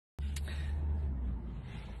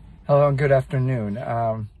Hello and good afternoon.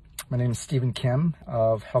 My name is Stephen Kim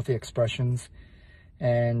of Healthy Expressions,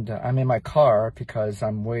 and I'm in my car because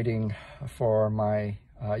I'm waiting for my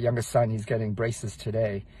youngest son. He's getting braces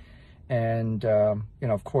today. And,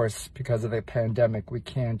 of course, because of the pandemic, we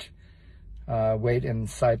can't wait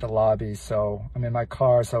inside the lobby. So I'm in my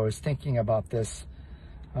car. So I was thinking about this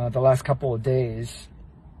the last couple of days.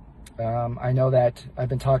 I know that I've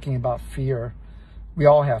been talking about fear. We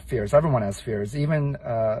all have fears. Everyone has fears. Even,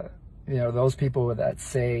 those people that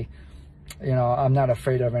say, I'm not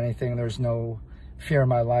afraid of anything. There's no fear in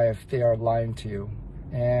my life. They are lying to you.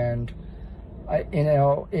 And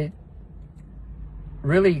it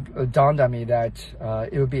really dawned on me that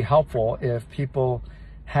it would be helpful if people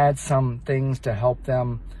had some things to help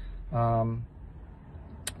them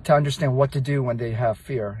to understand what to do when they have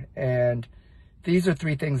fear. And these are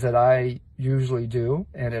three things that I usually do,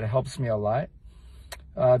 and it helps me a lot.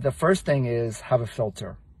 The first thing is have a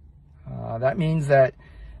filter. That means that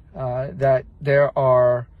there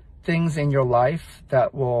are things in your life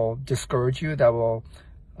that will discourage you, that will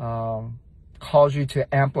cause you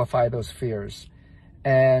to amplify those fears.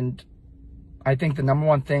 And I think the number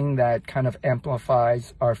one thing that kind of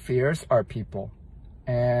amplifies our fears are people.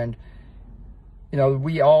 And,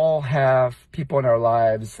 we all have people in our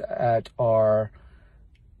lives that are,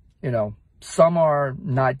 some are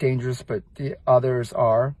not dangerous, but the others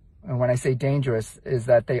are. And when I say dangerous, is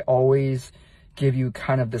that they always give you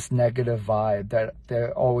kind of this negative vibe, that they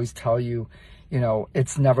always tell you,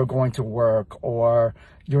 it's never going to work, or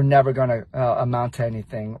you're never going to amount to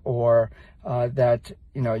anything, or that,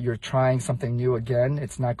 you're trying something new again,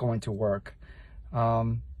 it's not going to work.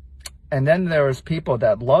 And then there's people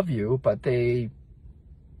that love you, but they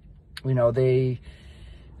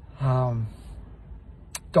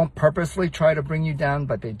don't purposely try to bring you down,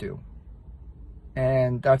 but they do.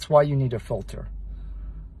 And that's why you need a filter.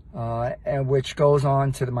 And which goes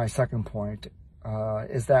on to my second point,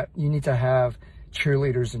 is that you need to have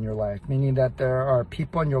cheerleaders in your life, meaning that there are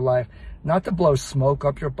people in your life, not to blow smoke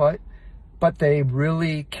up your butt, but they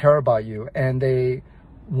really care about you and they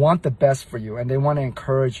want the best for you and they want to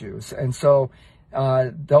encourage you. And so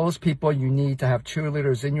those people, you need to have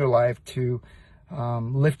cheerleaders in your life to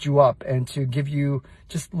lift you up and to give you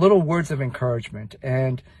just little words of encouragement.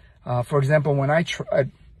 And for example, when I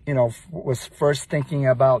was first thinking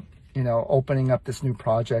about, opening up this new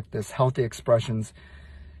project, this Healthy Expressions,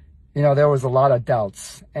 there was a lot of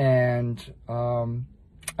doubts. And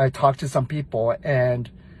I talked to some people, and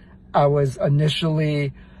I was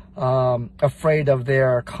initially afraid of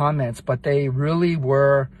their comments, but they really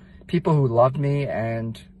were people who loved me,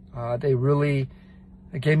 and they really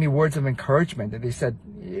gave me words of encouragement. And they said,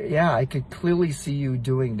 yeah, I could clearly see you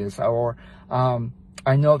doing this, or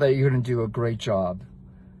I know that you're going to do a great job.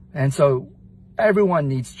 And so everyone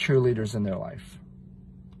needs cheerleaders in their life,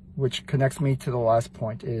 which connects me to the last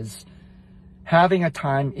point, is having a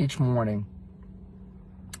time each morning,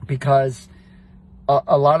 because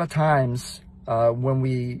a lot of times when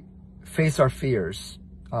we face our fears,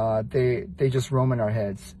 they just roam in our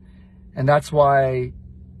heads. And that's why,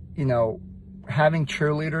 having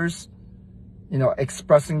cheerleaders,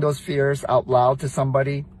 expressing those fears out loud to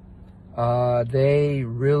somebody, they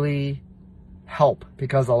really help,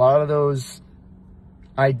 because a lot of those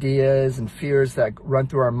ideas and fears that run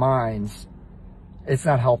through our minds, it's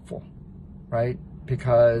not helpful, right?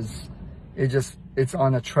 Because it's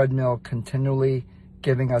on a treadmill continually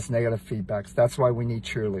giving us negative feedbacks. That's why we need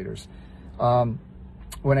cheerleaders.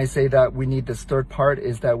 When I say that we need this third part,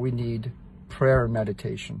 is that we need prayer and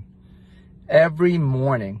meditation. Every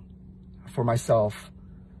morning for myself,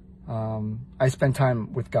 I spend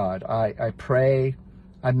time with God. I pray,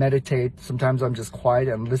 I meditate. Sometimes I'm just quiet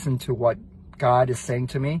and listen to what God is saying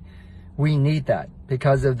to me. We need that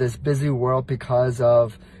because of this busy world, because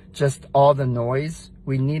of just all the noise.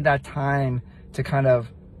 We need that time to kind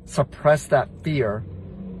of suppress that fear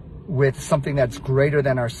with something that's greater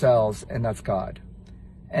than ourselves, and that's God.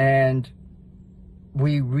 And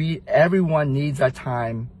everyone needs that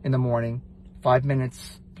time in the morning, 5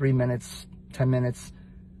 minutes, 3 minutes, 10 minutes,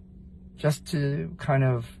 just to kind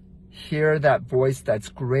of hear that voice that's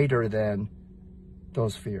greater than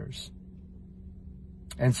those fears.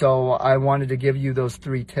 And so I wanted to give you those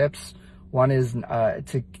 3 tips. One is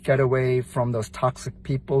to get away from those toxic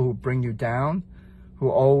people who bring you down, who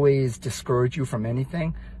always discourage you from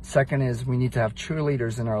anything. Second is we need to have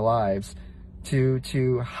cheerleaders in our lives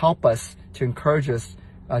to help us, to encourage us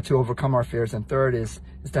to overcome our fears. And third is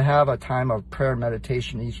to have a time of prayer and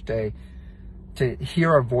meditation each day, to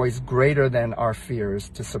hear a voice greater than our fears,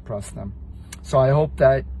 to suppress them. So I hope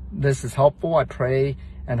that this is helpful. I pray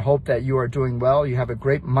and hope that you are doing well. You have a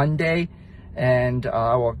great Monday, and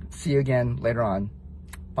I will see you again later on.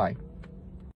 Bye.